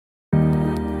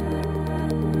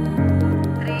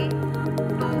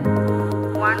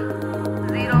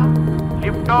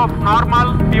Liftoff normal.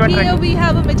 Here we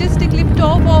have a majestic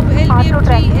liftoff of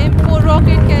LVM-3 M4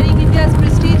 rocket carrying India's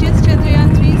prestigious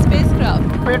Chandrayaan-3 spacecraft.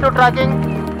 P2 tracking.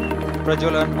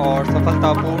 प्रज्वलन और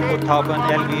सफलतापूर्ण उत्थापन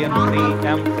LVM-3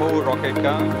 M4 rocket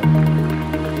का।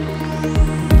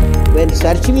 When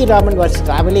Sir C.V. Raman was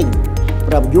travelling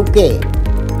from UK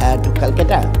to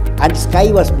Calcutta, and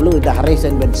sky was blue in the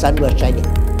horizon when sun was shining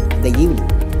in the evening,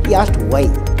 he asked why,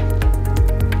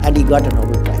 and he got a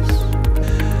Nobel Prize.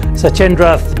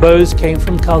 Sachendrath Bose came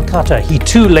from Calcutta. He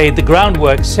too laid the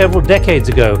groundwork several decades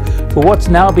ago for what's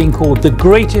now being called the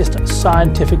greatest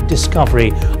scientific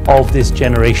discovery of this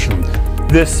generation.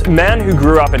 This man who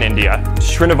grew up in India,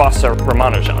 Srinivasa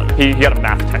Ramanujan, he had a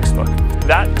math textbook.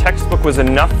 That textbook was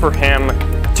enough for him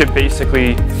to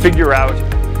basically figure out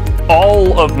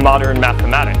all of modern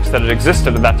mathematics that had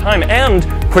existed at that time and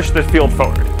push the field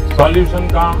forward. Solution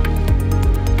का,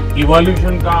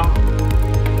 evolution का,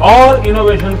 और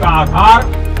innovation का आधार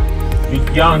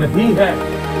विज्ञान ही है।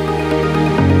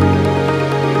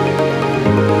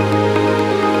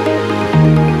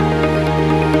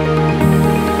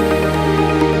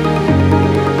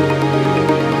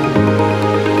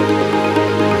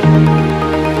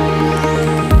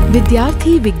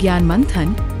 Vidyarthi Vigyan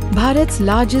Manthan, Bharat's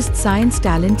largest science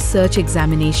talent search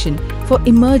examination for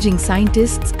emerging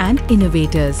scientists and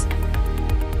innovators.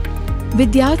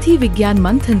 Vidyarthi Vigyan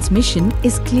Manthan's mission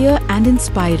is clear and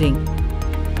inspiring: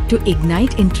 to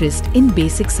ignite interest in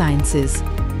basic sciences,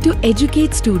 to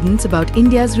educate students about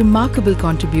India's remarkable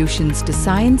contributions to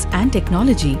science and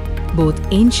technology, both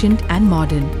ancient and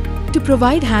modern, to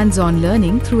provide hands-on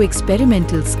learning through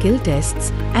experimental skill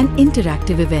tests and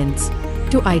interactive events,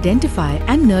 to identify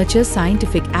and nurture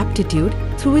scientific aptitude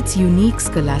through its unique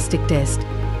scholastic test,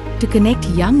 to connect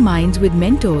young minds with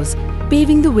mentors,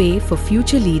 paving the way for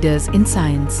future leaders in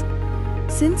science.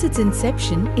 Since its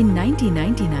inception in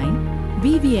 1999,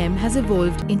 VVM has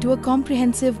evolved into a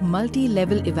comprehensive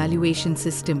multi-level evaluation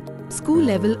system: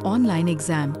 school-level online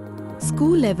exam,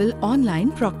 school-level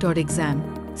online proctored exam,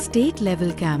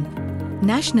 state-level camp,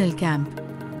 national camp.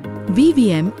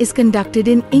 VVM is conducted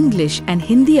in English and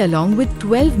Hindi along with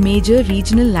 12 major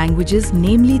regional languages,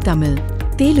 namely Tamil,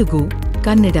 Telugu,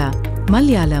 Kannada,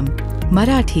 Malayalam,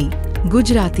 Marathi,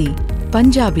 Gujarati,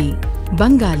 Punjabi,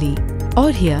 Bengali,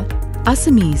 Oriya,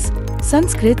 Assamese,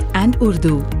 Sanskrit and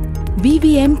Urdu.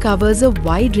 VVM covers a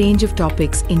wide range of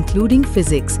topics including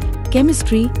physics,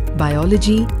 chemistry,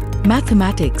 biology,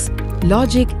 mathematics,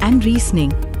 logic and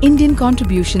reasoning, Indian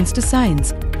contributions to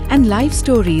science, and life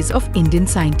stories of Indian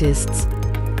scientists.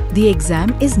 The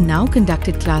exam is now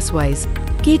conducted class-wise,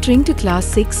 catering to class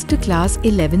 6 to class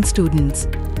 11 students.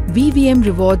 VVM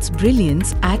rewards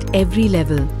brilliance at every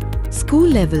level: school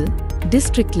level,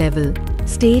 district level,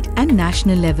 state and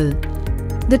national level.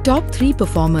 The top 3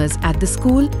 performers at the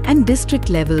school and district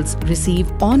levels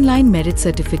receive online merit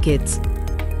certificates.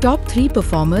 Top 3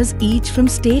 performers each from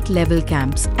state level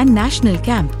camps and national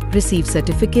camp receive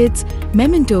certificates,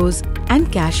 mementos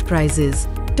and cash prizes.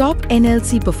 Top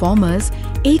NLC performers,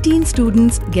 18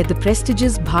 students get the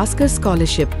prestigious Bhaskar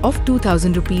Scholarship of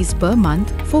 2,000 rupees per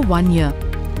month for 1 year.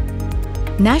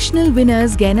 National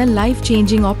winners gain a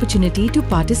life-changing opportunity to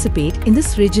participate in the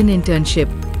Srijan internship,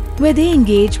 where they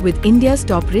engage with India's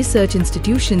top research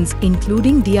institutions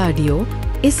including DRDO,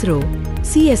 ISRO,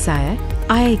 CSIR,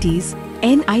 IITs,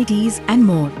 NITs and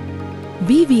more.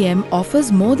 VVM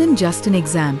offers more than just an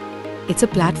exam. It's a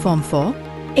platform for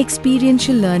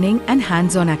experiential learning and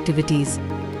hands-on activities,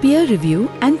 peer review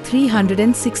and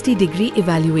 360-degree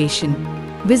evaluation,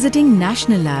 visiting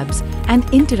national labs and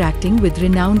interacting with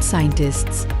renowned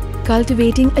scientists,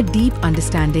 cultivating a deep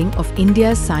understanding of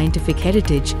India's scientific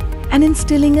heritage and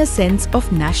instilling a sense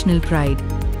of national pride.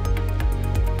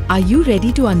 Are you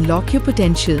ready to unlock your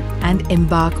potential and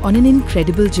embark on an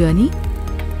incredible journey?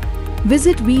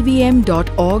 Visit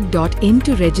vvm.org.in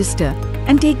to register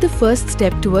and take the first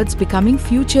step towards becoming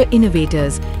future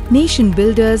innovators, nation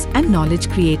builders and knowledge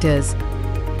creators.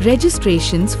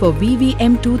 Registrations for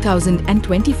VVM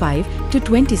 2025 to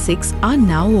 26 are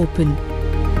now open.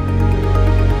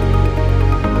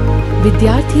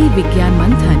 Vidyarthi Vigyan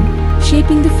Manthan,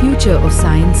 shaping the future of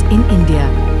science in India.